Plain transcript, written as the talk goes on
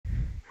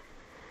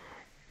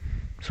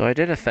So I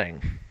did a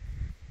thing.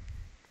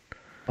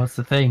 What's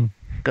the thing?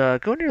 Go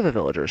near the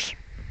villagers.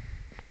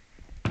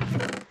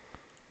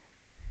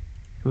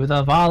 Who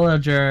the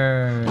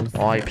villagers?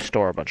 Well, I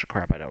store a bunch of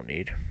crap I don't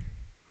need.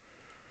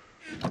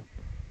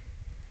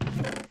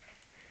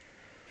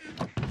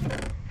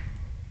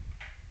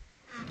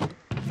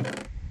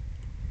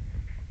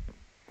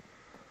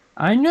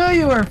 I knew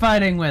you were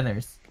fighting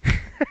withers.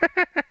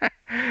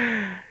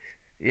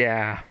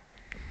 Yeah, You're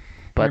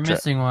but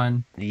missing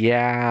one.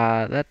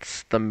 yeah,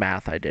 that's the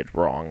math I did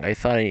wrong. I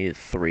thought I needed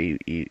 3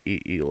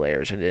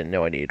 layers. I didn't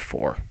know I needed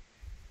 4.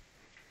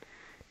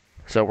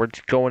 So we're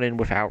going in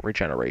without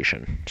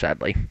regeneration,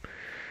 sadly.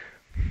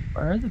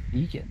 Where are the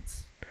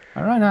beacons?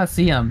 How do I not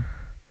see them?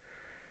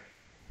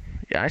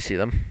 Yeah, I see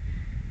them.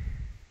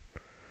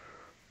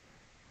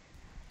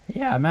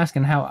 Yeah, I'm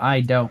asking how I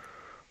don't.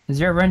 Is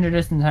your render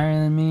distance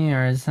higher than me,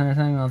 or is there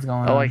something else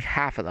going Oh, on? like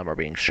half of them are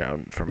being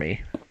shown for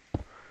me.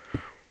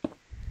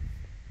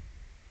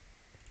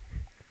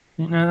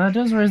 You know, that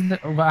does raise the...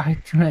 Why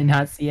do I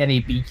not see any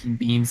beacon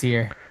beams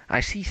here? I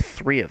see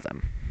 3 of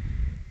them.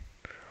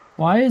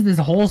 Why is this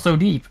hole so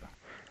deep?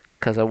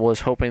 Because I was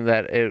hoping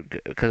that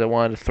it... Because I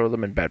wanted to throw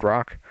them in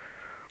bedrock.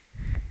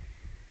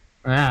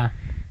 Ah.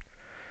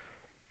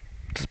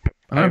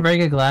 I'm gonna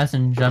break a glass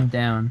and jump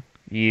down.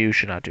 You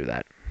should not do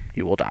that.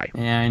 You will die.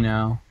 Yeah, I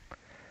know.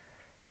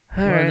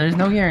 All Well, right. there's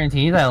no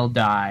guarantee that I'll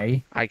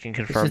die. I can It's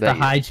confirm just that a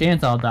high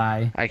chance I'll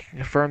die. I can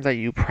confirm that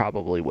you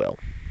probably will.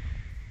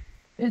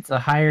 It's a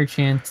higher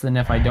chance than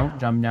if I don't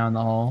jump down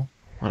the hole.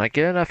 When I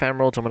get enough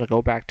emeralds, I'm going to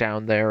go back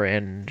down there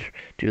and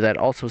do that.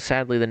 Also,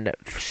 sadly, the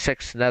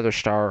 6th nether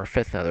star, or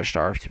 5th nether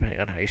star, depending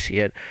on how you see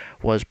it,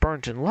 was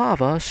burnt in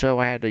lava, so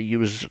I had to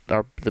use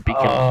the beacon.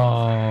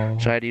 Oh.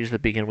 So I had to use the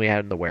beacon we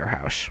had in the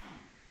warehouse.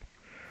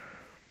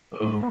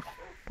 Ooh.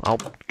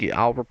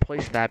 I'll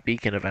replace that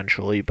beacon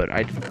eventually, but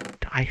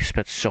I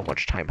spent so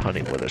much time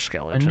hunting with the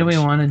skeletons. When do we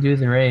want to do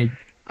the raid?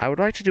 I would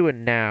like to do it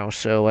now,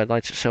 so I'd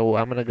like to. So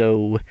I'm gonna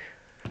go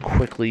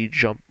quickly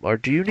jump. Or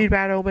do you need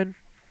Bad Omen?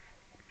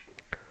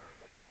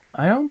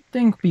 I don't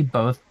think we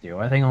both do.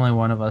 I think only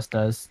one of us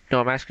does. No,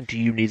 I'm asking, do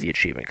you need the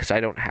achievement? Because I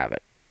don't have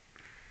it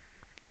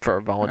for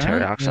a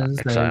voluntary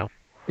exile.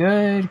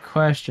 Good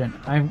question.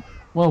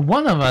 Well,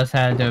 one of us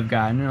had to have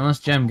gotten it,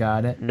 unless Jem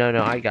got it. No,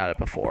 I got it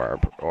before.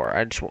 Or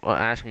I'm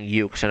asking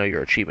you because I know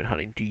you're achievement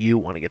hunting. Do you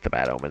want to get the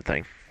Bad Omen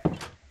thing?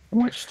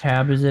 Which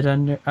tab is it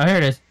under? Oh, here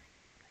it is.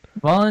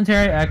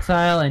 Voluntary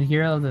exile and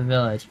hero of the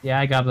village.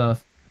 Yeah, I got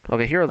both.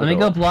 Okay, here are the. Let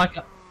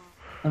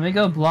me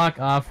go block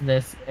off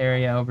this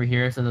area over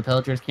here so the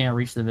pillagers can't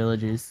reach the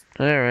villages.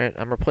 All right,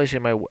 I'm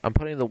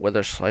putting the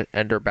wither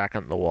ender back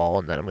on the wall,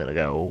 and then I'm gonna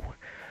go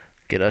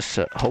get us.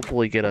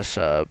 Hopefully, get us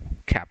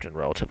captain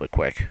relatively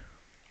quick.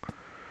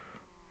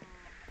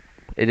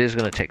 It is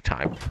gonna take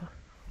time.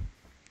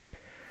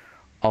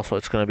 Also,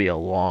 it's gonna be a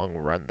long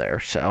run there.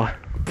 So,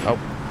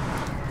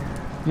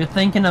 You're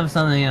thinking of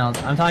something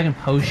else. I'm talking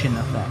potion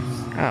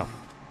effects. Oh,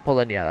 well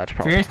then, yeah, that's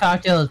probably. Fierce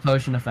Cocktail is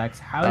potion effects.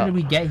 How did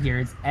we get here?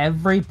 It's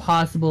every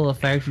possible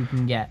effect you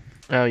can get.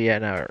 Oh yeah,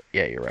 no,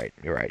 yeah, you're right.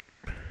 You're right.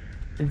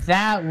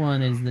 That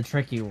one is the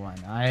tricky one.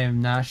 I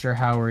am not sure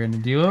how we're gonna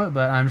do it,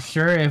 but I'm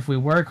sure if we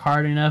work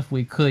hard enough,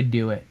 we could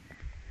do it.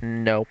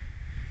 No.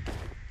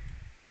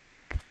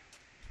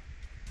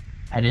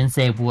 I didn't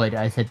say would.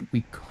 I said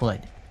we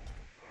could.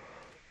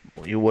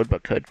 Well, you would,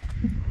 but could.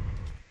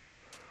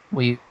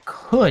 We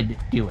could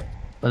do it,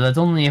 but that's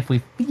only if we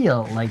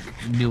feel like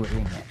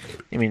doing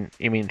it.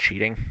 You mean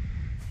cheating?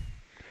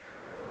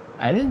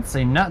 I didn't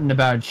say nothing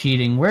about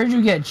cheating. Where'd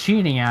you get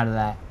cheating out of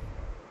that?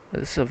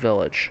 This is a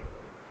village.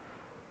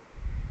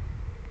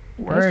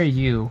 Where are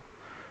you?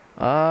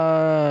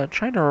 Trying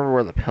to remember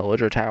where the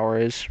pillager tower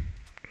is.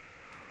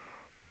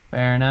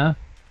 Fair enough.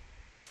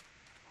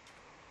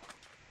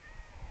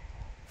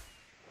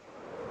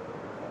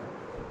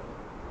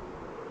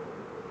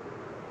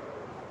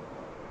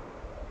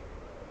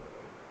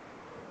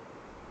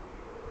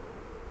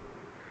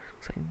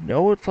 I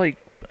know it's like,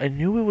 I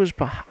knew it was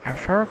behind,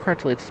 if I remember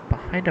correctly, it's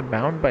behind a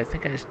mountain, but I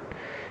think I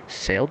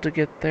sailed to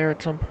get there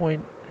at some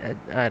point.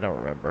 I don't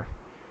remember.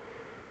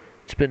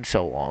 It's been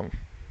so long.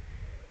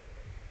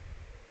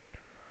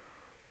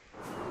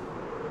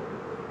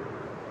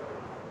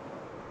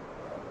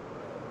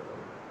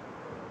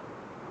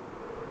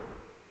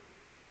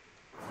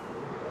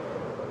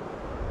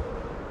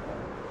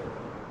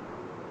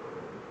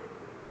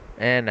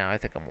 And now I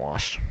think I'm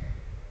lost.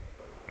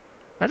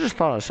 I just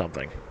thought of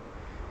something.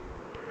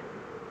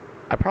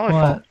 I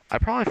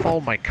probably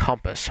followed my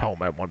compass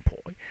home at one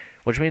point,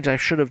 which means I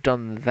should have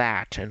done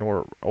that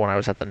when I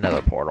was at the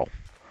Nether portal.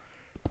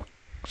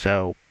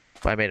 So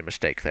I made a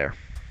mistake there.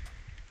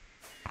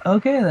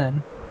 Okay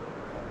then.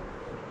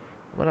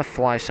 I'm gonna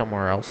fly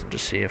somewhere else and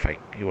just see if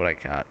what I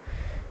got.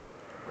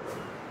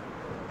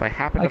 If I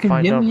happen to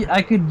find out,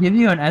 I could give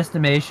you an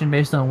estimation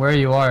based on where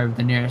you are of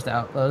the nearest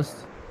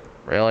outpost.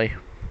 Really?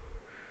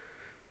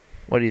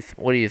 What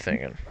are you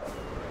thinking?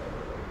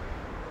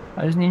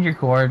 I just need your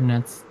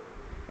coordinates.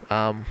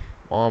 Well,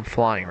 I'm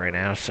flying right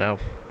now, so.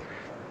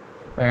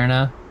 Fair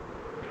enough.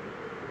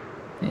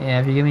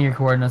 Yeah, if you give me your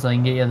coordinates, I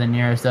can get you the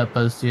nearest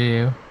outpost to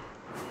you.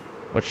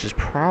 Which is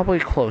probably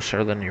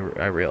closer than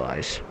I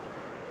realize.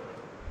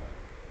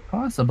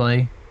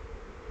 Possibly.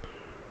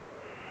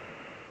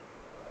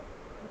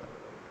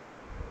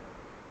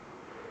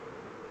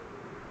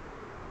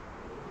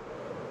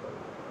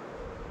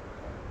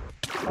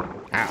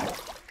 Ow.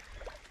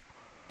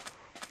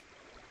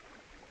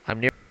 I'm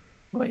near.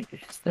 Wait,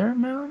 is there a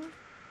mountain?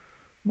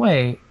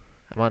 Wait.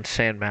 I'm on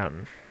Sand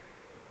Mountain.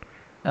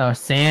 Oh,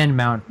 Sand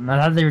Mountain. I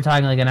thought they were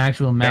talking like an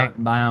actual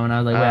mountain biome, and I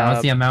was like, wait, I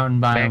don't see a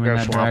mountain biome in mangrove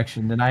that swamp.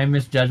 direction. Did I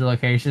misjudge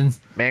locations?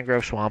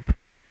 Mangrove Swamp.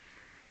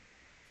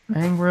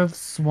 Mangrove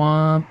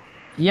Swamp.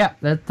 Yeah,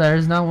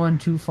 there's not one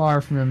too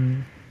far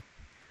from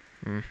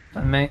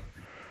the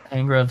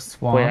Mangrove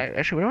Swamp. Wait,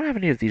 actually, we don't have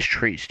any of these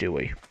trees, do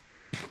we?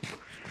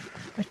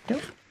 I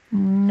don't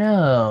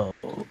know.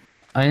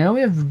 I know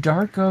we have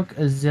Dark Oak,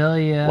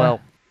 Azalea.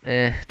 Well,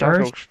 Dark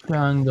Birch Oaks.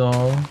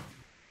 Jungle.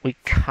 We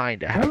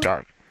kind of have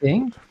dark.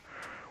 Think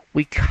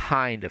We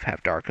kind of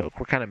have Dark Oak.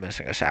 We're kind of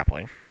missing a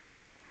sapling.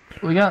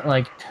 we got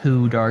like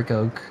 2 Dark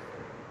Oak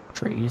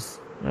trees.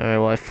 Alright,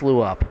 well, I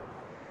flew up.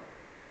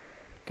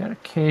 Got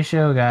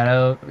acacia, got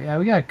oak. Yeah,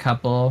 we got a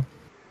couple,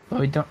 but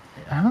we don't.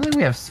 I don't think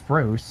we have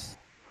spruce.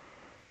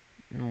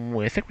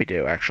 I think we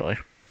do, actually.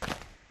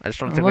 I just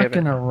don't I'm think we have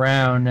looking it.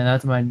 around, and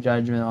that's my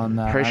judgment on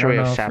that. Pretty I sure we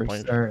don't have know for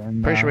saplings.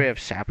 certain, Pretty sure though. we have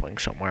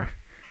saplings somewhere.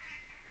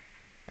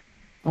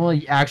 Well,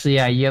 actually,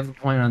 yeah, you have a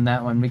point on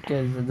that one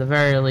because at the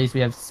very least we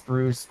have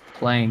spruce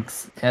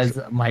planks as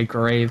my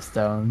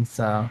gravestone.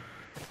 So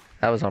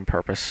That was on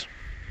purpose.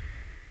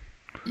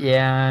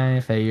 yeah, I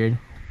figured.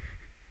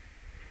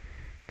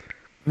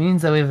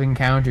 Means that we've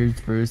encountered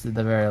spruce at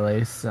the very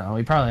least, so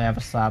we probably have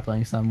a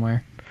sapling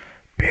somewhere.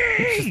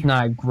 It's just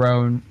not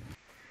grown.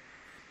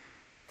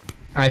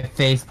 I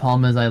face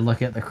palm as I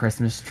look at the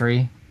Christmas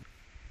tree.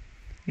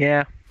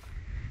 Yeah.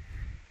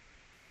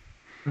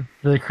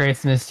 The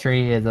Christmas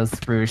tree is a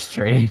spruce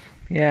tree.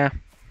 Yeah.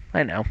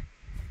 I know.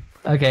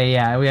 Okay,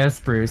 yeah, we have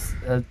spruce.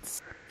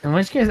 That's in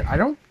which case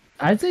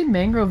I'd say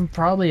mangrove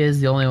probably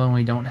is the only one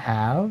we don't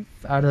have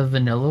out of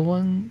vanilla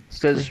ones.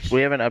 Because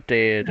we haven't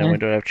updated and we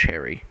don't have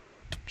cherry.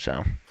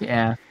 So.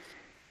 Yeah.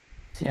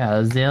 Yeah,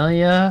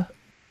 azalea.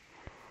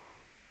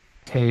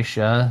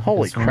 Acacia.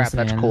 Holy this one's crap,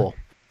 that's Sienna. cool.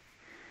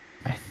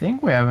 I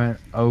think we have an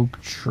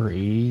oak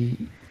tree.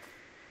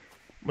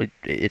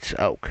 It's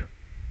oak.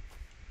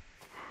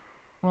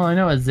 Well, I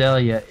know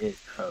azalea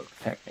is oak,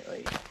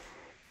 technically.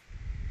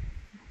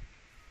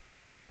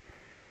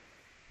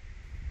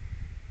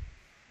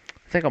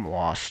 I think I'm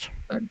lost.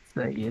 I'd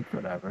say it's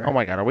whatever. Oh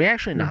my god, are we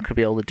actually not going to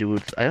be able to do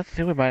it? I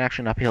think we might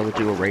actually not be able to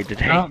do a raid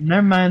today. Oh,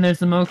 never mind. There's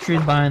some oak trees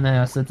behind the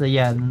house. It's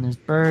yeah. Then there's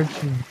birch.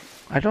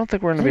 I don't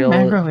think we're I going to be think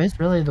able to. mangrove is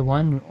really the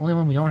only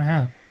one we don't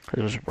have.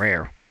 It was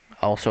rare.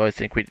 Also, I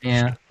think we.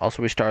 Yeah.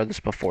 Also, we started this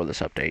before this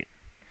update,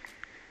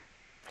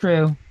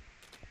 True.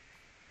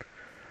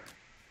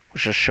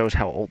 which just shows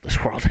how old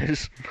this world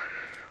is.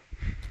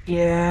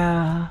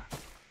 Yeah.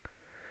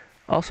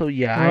 Also,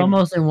 yeah, We're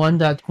almost in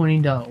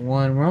 1.20.1.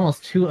 We're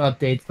almost 2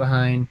 updates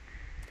behind.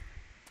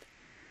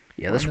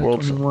 yeah, this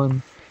world's.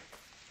 1.21.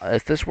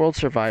 If this world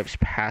survives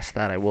past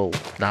that, I will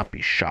not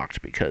be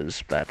shocked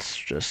because that's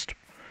just.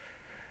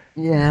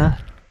 Yeah.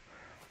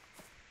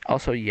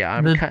 Also, yeah,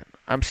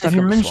 I'm stuck If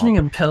you're in the mentioning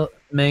swamp. a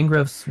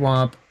mangrove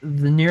swamp,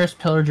 the nearest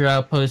pillager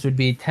outpost would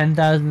be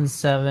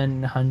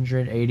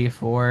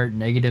 10,784,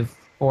 negative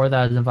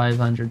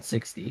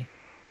 4,560.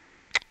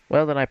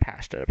 Well, then I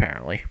passed it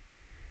apparently.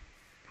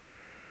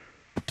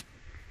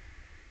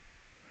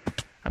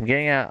 I'm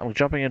getting out. I'm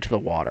jumping into the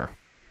water.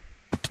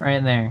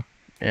 Right there.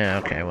 Yeah.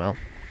 Okay. Well,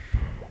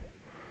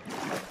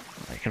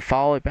 I can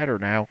follow it better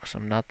now because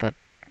I'm not that.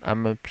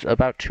 I'm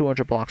about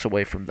 200 blocks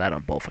away from that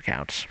on both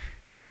accounts.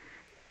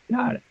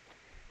 Got it.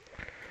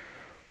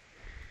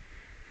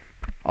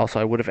 Also,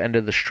 I would have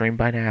ended the stream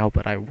by now,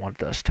 but I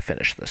want us to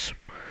finish this.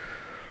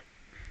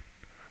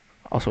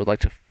 Also, I'd like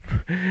to.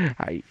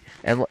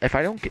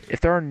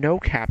 If there are no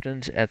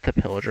captains at the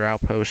pillager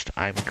outpost,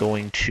 I'm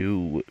going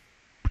to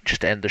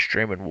just end the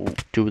stream and we'll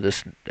do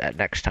this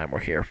next time we're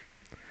here.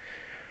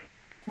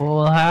 What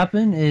will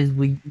happen is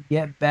we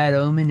get bad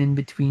omen in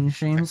between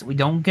streams. We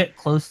don't get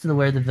close to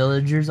where the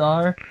villagers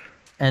are,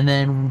 and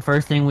then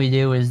first thing we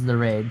do is the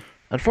raid.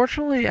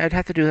 Unfortunately, I'd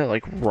have to do that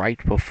like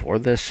right before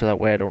this, so that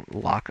way I don't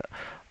lock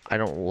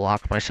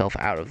myself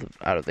out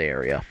of the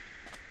area.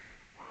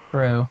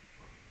 True.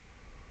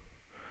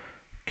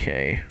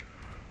 Okay.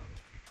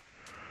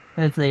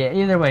 Let's see.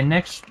 Either way,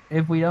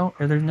 if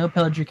there's no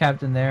pillager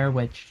captain there,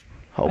 which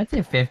I'd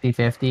say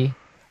 50-50.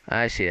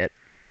 I see it.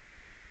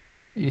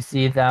 You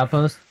see the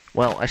outpost?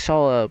 Well, I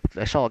saw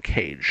a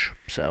cage,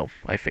 so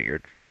I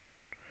figured.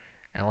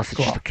 Unless it's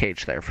Cool. just a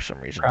cage there for some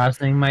reason.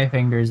 Crossing my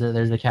fingers that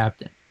there's a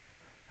captain.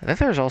 I think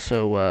there's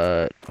also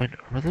were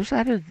those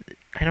added?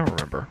 I don't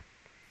remember.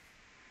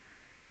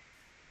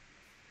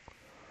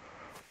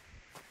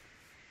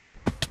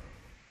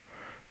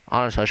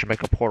 Honestly, I should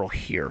make a portal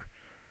here.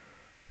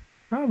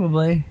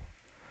 Probably.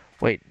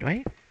 Wait.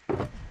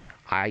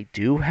 I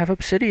do have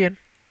obsidian.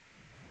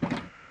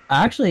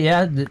 Actually,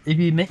 yeah. If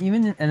you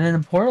even and then a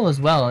portal as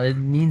well, it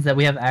means that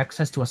we have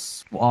access to a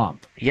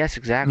swamp, Yes,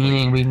 exactly.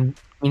 meaning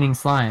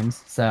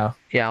slimes. So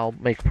Yeah, I'll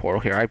make a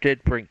portal here. I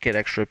did get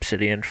extra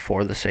obsidian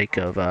for the sake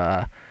of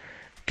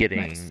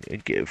nice.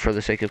 for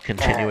the sake of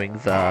continuing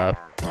the.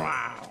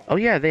 Oh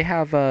yeah, they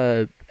have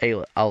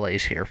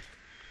allays here.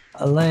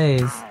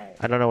 Allays.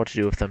 I don't know what to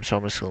do with them, so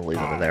I'm just gonna leave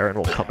them in there, and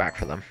we'll come back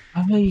for them.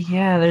 Oh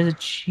yeah, there's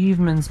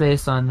achievements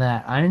based on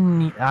that. I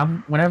need.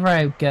 Whenever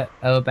I get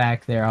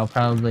back there, I'll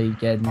probably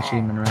get an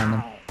achievement around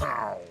them.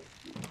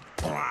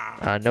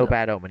 No So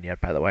bad omen yet,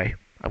 by the way.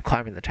 I'm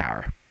climbing the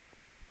tower.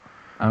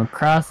 I'm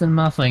crossing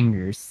my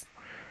fingers.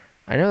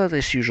 I know that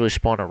they usually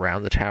spawn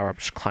around the tower. I'm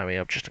just climbing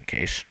up just in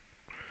case.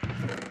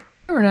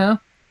 Never know.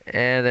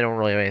 And they don't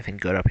really have anything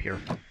good up here.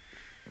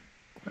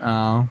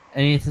 Oh,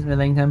 any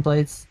smithing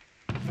templates?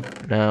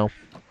 No.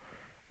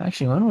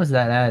 Actually, when was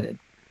that added?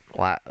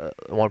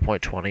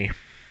 1.20.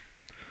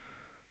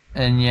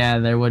 And yeah,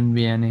 there wouldn't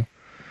be any.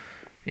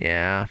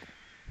 Yeah.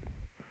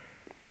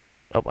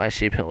 Oh, I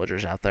see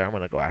pillagers out there. I'm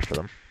gonna go after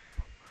them.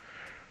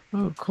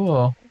 Oh,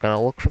 cool.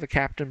 Gonna look for the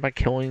captain by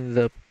killing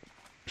the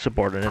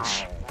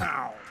subordinates.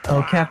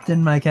 Oh,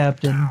 Captain, my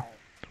Captain.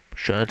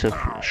 Shouldn't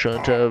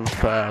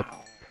have,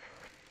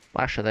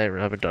 actually, they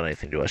haven't done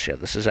anything to us yet.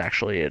 This is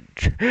actually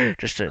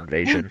just an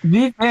invasion. To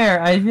be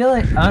fair, I feel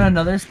like on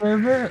another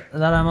server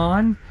that I'm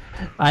on,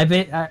 I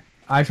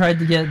tried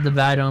to get the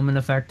bad omen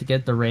effect to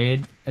get the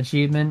raid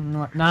achievement and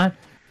whatnot,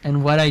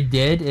 and what I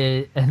did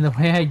is, and the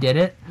way I did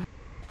it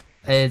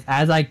is,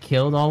 as I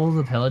killed all of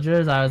the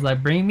pillagers, I was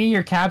like, "Bring me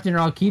your captain, or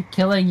I'll keep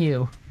killing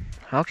you."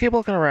 I'll keep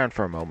looking around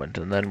for a moment,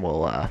 and then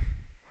we'll, I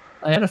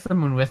had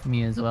someone with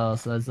me as well,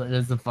 so it's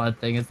a fun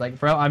thing. It's like,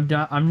 bro, I'm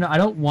not, I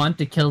don't want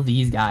to kill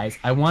these guys.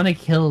 I want to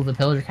kill the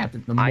pillager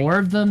captain. The more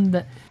of them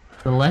the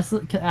less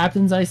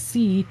captains I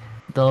see,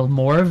 the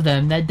more of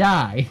them that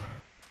die.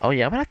 Oh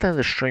yeah, I'm gonna have to end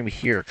the stream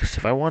here, because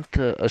if I want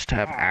us to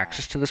have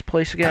access to this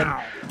place again,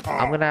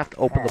 I'm gonna have to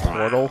open the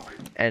portal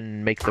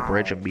and make the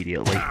bridge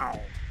immediately.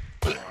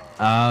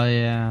 Oh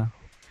yeah.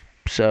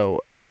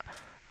 So,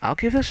 I'll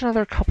give this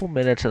another couple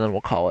minutes and then we'll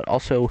call it.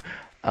 Also,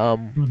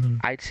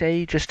 I'd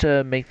say just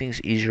to make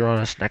things easier on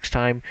us next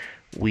time,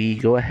 we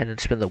go ahead and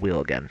spin the wheel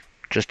again,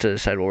 just to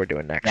decide what we're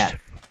doing next. Yeah.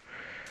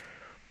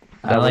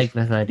 I like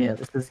this idea.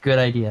 This is a good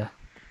idea.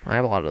 I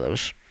have a lot of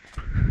those.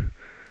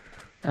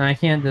 And I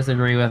can't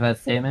disagree with that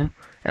statement.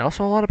 And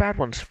also a lot of bad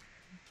ones.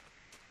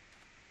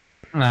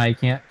 I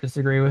can't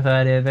disagree with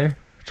that either.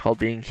 It's called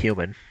being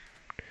human.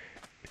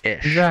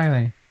 Ish.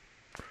 Exactly.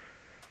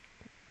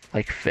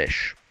 Like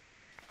fish.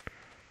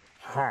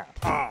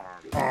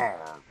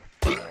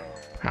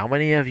 How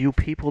many of you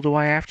people do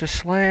I have to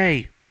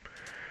slay?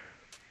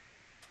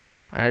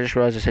 I just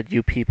realized I said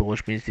you people,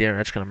 which means the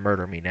internet's gonna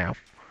murder me now.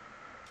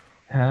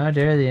 How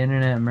dare the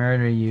internet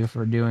murder you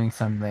for doing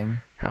something?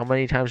 How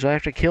many times do I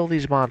have to kill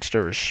these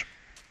monsters?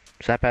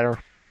 Is that better?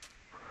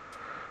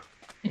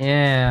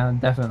 Yeah,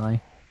 definitely.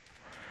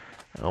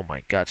 Oh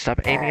my god,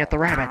 stop aiming at the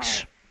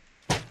rabbits!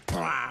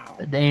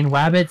 The Dane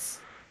Wabbits.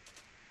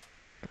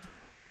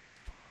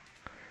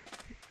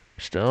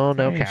 Still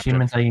no captain.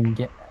 Achievements I can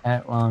get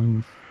at while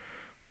I'm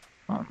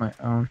on my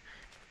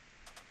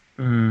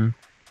own.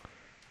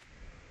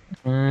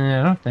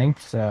 I don't think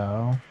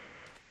so.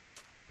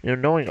 You know,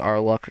 knowing our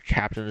luck, a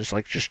captain is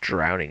like just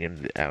drowning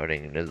and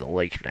outing into the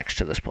lake next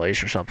to this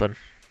place or something.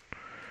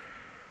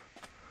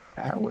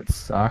 That would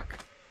suck.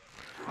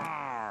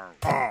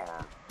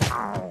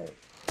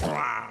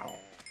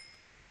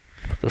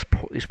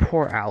 These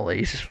poor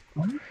alleys.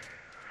 I don't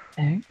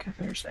think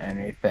there's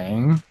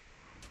anything.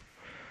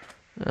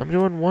 I'm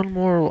doing one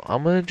more.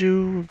 I'm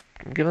giving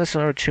this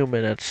another 2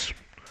 minutes.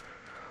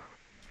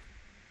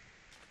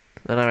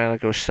 Then I'm gonna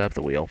go set up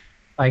the wheel.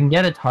 If I can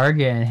get a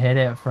target and hit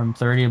it from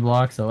 30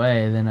 blocks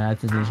away, then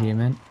that's an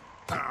achievement.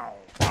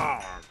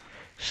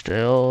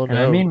 Still no. And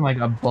I mean like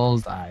a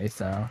bullseye,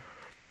 so.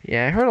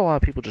 Yeah, I heard a lot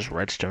of people just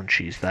redstone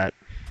cheese that.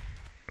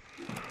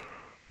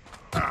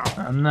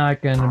 I'm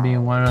not gonna be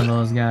one of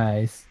those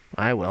guys.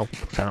 I will,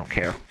 'cause I don't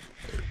care.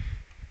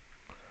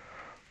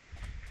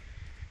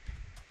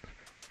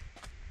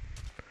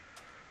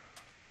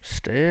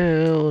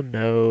 Still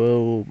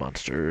no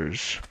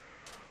monsters.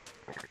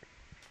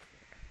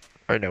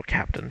 Or no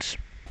captains.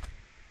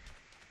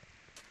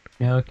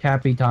 No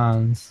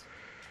capitans.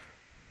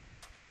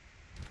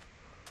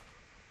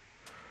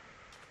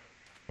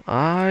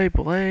 I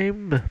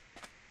blame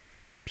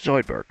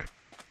Zoidberg.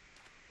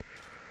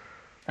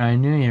 I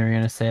knew you were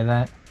gonna say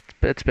that.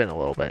 It's been a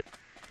little bit.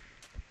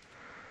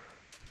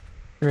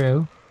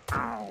 True.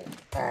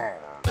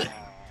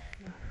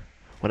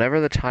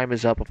 Whenever the time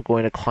is up, I'm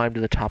going to climb to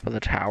the top of the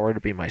tower to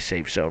be my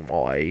safe zone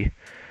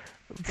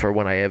for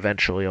when I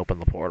eventually open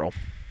the portal.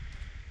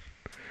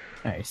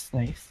 Nice,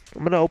 nice.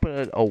 I'm going to open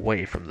it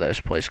away from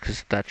this place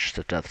because that's just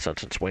a death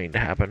sentence waiting to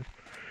happen.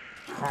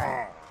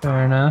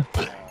 Fair enough.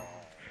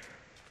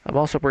 I'm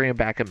also bringing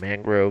back a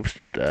mangrove.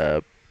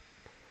 I'm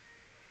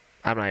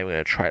not even going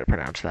to try to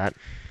pronounce that.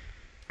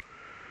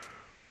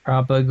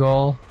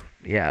 Propagal.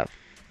 Yeah.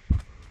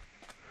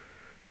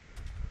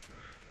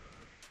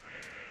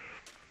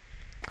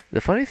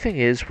 The funny thing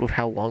is, with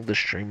how long the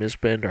stream has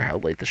been, or how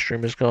late the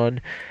stream has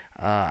gone,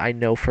 I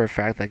know for a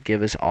fact that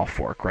Give is off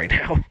work right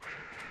now.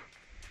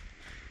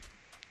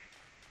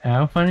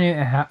 How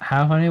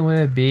funny would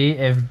it be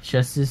if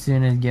just as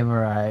soon as Give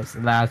arrives,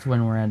 that's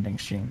when we're ending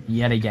stream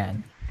yet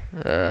again?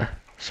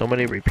 So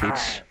many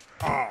repeats.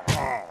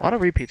 A lot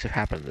of repeats have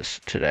happened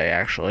today,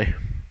 actually.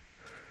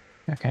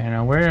 Okay,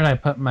 now where did I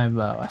put my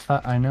bow? I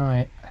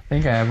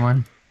think I have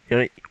one. You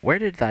know, where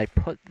did I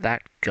put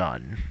that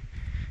gun?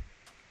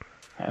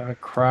 I have a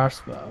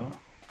crossbow.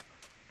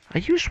 I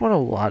used one a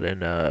lot in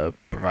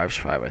Revives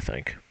 5, I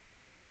think.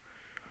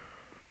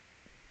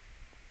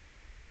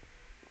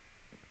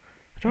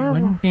 I It don't know.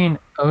 wouldn't be an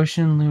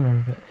ocean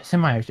looter. Is it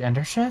my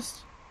ender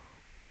chest?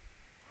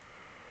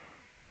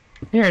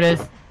 Here it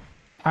is.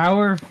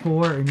 Power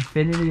 4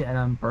 infinity, and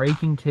I'm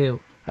breaking 2.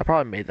 I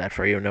probably made that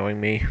for you, knowing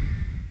me.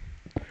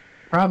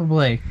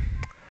 Probably.